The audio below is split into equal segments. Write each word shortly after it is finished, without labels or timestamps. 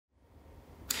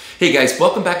Hey guys,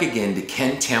 welcome back again to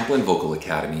Ken Tamplin Vocal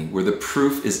Academy, where the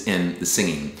proof is in the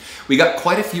singing. We got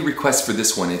quite a few requests for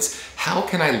this one. It's, how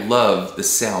can I love the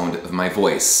sound of my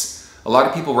voice? A lot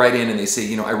of people write in and they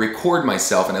say, I record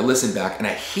myself and I listen back and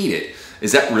I hate it.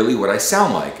 Is that really what I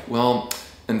sound like? Well,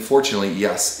 unfortunately,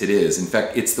 yes, it is. In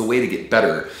fact, it's the way to get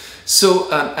better.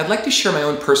 So I'd like to share my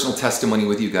own personal testimony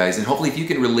with you guys, and hopefully if you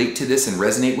can relate to this and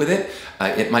resonate with it,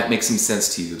 it might make some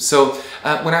sense to you. So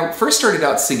when I first started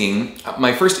out singing,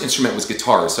 my first instrument was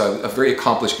guitar, so I'm a very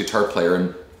accomplished guitar player,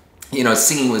 and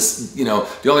singing was,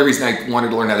 the only reason I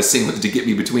wanted to learn how to sing was to get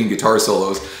me between guitar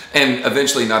solos and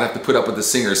eventually not have to put up with the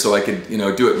singer so I could,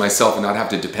 do it myself and not have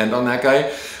to depend on that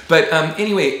guy. But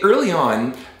anyway, early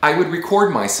on, I would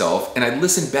record myself and I'd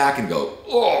listen back and go,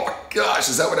 oh gosh,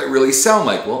 is that what I really sound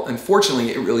like? Well, unfortunately,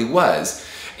 it really was.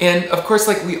 And of course,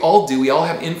 like we all do, we all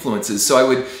have influences. So I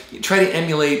would try to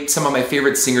emulate some of my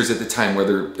favorite singers at the time,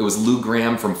 whether it was Lou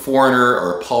Gramm from Foreigner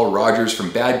or Paul Rodgers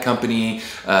from Bad Company,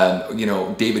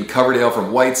 David Coverdale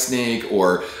from Whitesnake,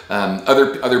 or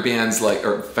other bands like,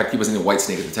 or in fact, he wasn't in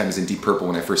Whitesnake at the time, he was in Deep Purple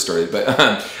when I first started. But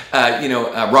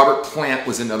Robert Plant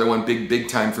was another one, big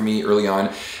time for me early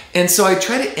on. And so I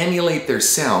try to emulate their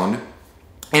sound,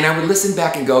 and I would listen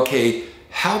back and go, okay,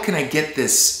 how can I get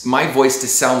my voice to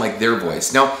sound like their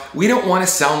voice? Now, we don't want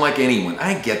to sound like anyone.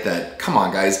 I get that. Come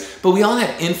on, guys. But we all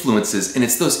have influences, and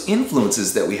it's those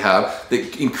influences that we have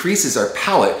that increases our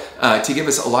palette to give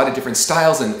us a lot of different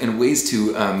styles and ways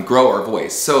to grow our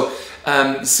voice. So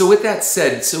with that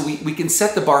said, we can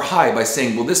set the bar high by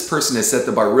saying, well, this person has set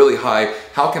the bar really high.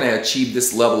 How can I achieve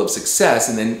this level of success?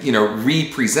 And then,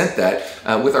 represent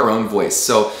that with our own voice.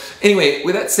 So anyway,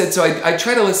 with that said, so I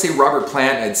try to, let's say Robert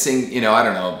Plant, I'd sing, I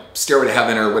don't know, Stairway to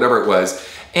Heaven or whatever it was.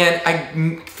 And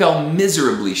I fell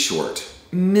miserably short.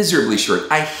 Miserably short.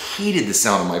 I hated the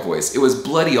sound of my voice. It was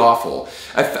bloody awful.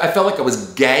 I felt like I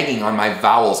was gagging on my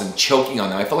vowels and choking on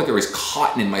them. I felt like there was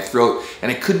cotton in my throat and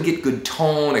I couldn't get good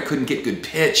tone. I couldn't get good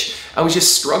pitch. I was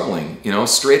just struggling,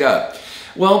 straight up.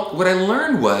 Well, what I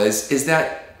learned is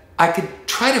that I could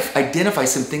try to identify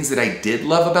some things that I did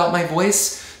love about my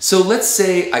voice. So let's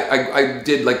say I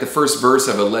did like the first verse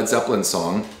of a Led Zeppelin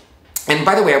song. And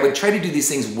by the way, I would try to do these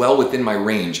things well within my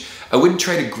range. I wouldn't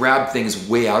try to grab things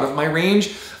way out of my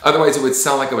range. Otherwise, it would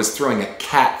sound like I was throwing a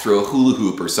cat through a hula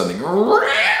hoop or something.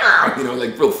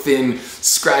 Like real thin,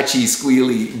 scratchy,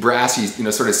 squealy, brassy,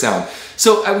 sort of sound.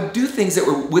 So I would do things that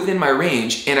were within my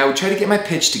range, and I would try to get my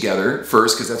pitch together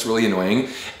first, because that's really annoying.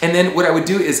 And then what I would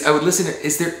do is I would listen to,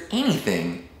 is there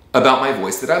anything about my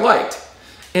voice that I liked?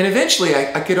 And eventually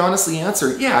I could honestly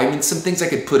answer, yeah, some things I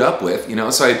could put up with,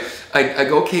 So I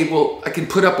go, okay, well, I can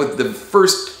put up with the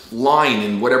first line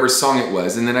in whatever song it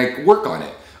was, and then I work on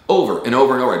it over and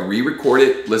over and over. I'd re-record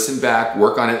it, listen back,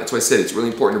 work on it. That's why I said it's really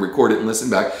important to record it and listen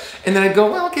back. And then I'd go,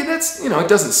 well, okay, that's, it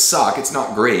doesn't suck, it's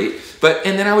not great.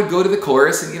 And then I would go to the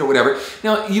chorus and, whatever.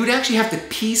 Now, you would actually have to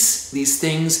piece these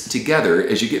things together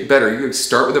as you get better. You would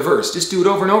start with a verse, just do it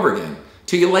over and over again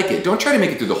till you like it. Don't try to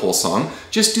make it through the whole song,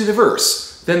 just do the verse.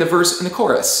 Then the verse and the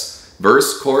chorus.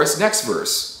 Verse, chorus, next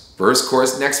verse. Verse,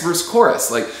 chorus, next verse, chorus.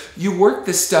 Like, you work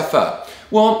this stuff up.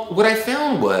 Well, what I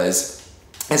found was,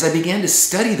 as I began to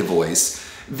study the voice,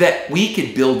 that we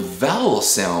could build vowel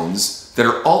sounds that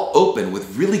are all open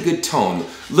with really good tone.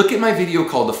 Look at my video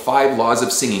called The 5 Laws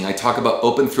of Singing. I talk about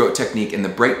open throat technique and the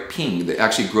bright ping that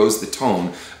actually grows the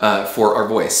tone for our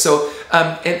voice. So,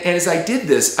 and as I did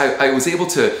this, I was able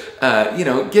to,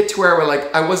 get to where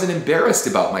I wasn't embarrassed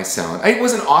about my sound. It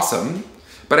wasn't awesome,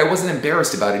 but I wasn't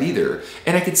embarrassed about it either.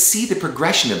 And I could see the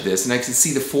progression of this, and I could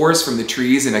see the forest from the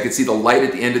trees, and I could see the light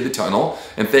at the end of the tunnel,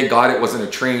 and thank God it wasn't a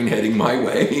train heading my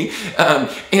way.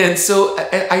 And so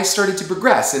I started to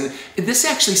progress, and this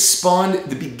actually spawned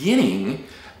the beginning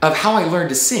of how I learned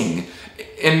to sing,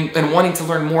 and wanting to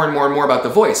learn more and more and more about the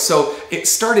voice. So it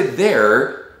started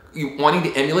there, wanting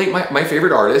to emulate my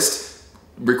favorite artist,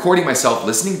 recording myself,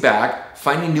 listening back,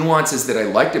 finding nuances that I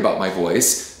liked about my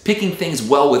voice, picking things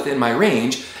well within my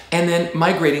range, and then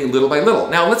migrating little by little.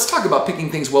 Now let's talk about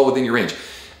picking things well within your range.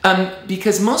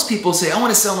 Because most people say, I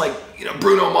want to sound like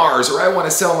Bruno Mars, or I want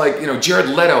to sound like Jared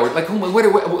Leto, or like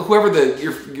whoever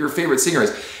your favorite singer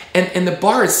is. And the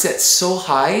bar is set so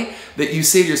high that you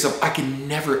say to yourself, I can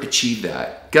never achieve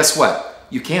that. Guess what?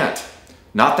 You can't.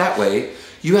 Not that way.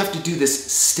 You have to do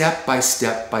this step by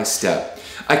step by step.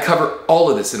 I cover all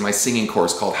of this in my singing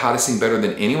course called How to Sing Better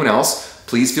Than Anyone Else.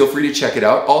 Please feel free to check it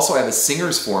out. Also, I have a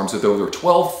singers forums with over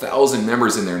 12,000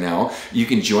 members in there now. You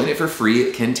can join it for free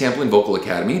at Ken Tamplin Vocal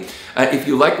Academy. If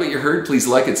you like what you heard, please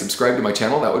like and subscribe to my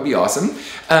channel. That would be awesome.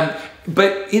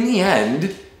 But in the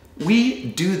end, We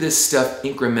do this stuff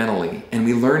incrementally, and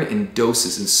we learn in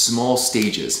doses, in small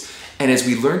stages. And as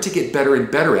we learn to get better and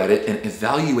better at it and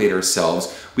evaluate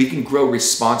ourselves, we can grow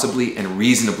responsibly and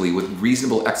reasonably with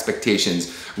reasonable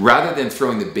expectations, rather than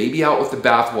throwing the baby out with the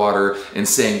bathwater and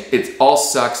saying, it all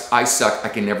sucks, I suck, I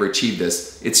can never achieve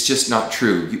this. It's just not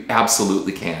true. You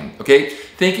absolutely can, okay?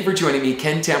 Thank you for joining me,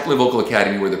 Ken Tamplin Vocal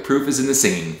Academy, where the proof is in the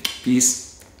singing.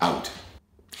 Peace out.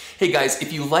 Hey guys,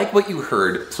 if you like what you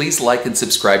heard, please like and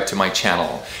subscribe to my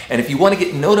channel. And if you want to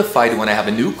get notified when I have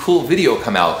a new cool video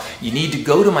come out, you need to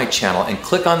go to my channel and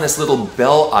click on this little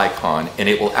bell icon, and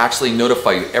it will actually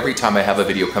notify you every time I have a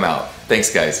video come out.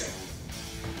 Thanks guys.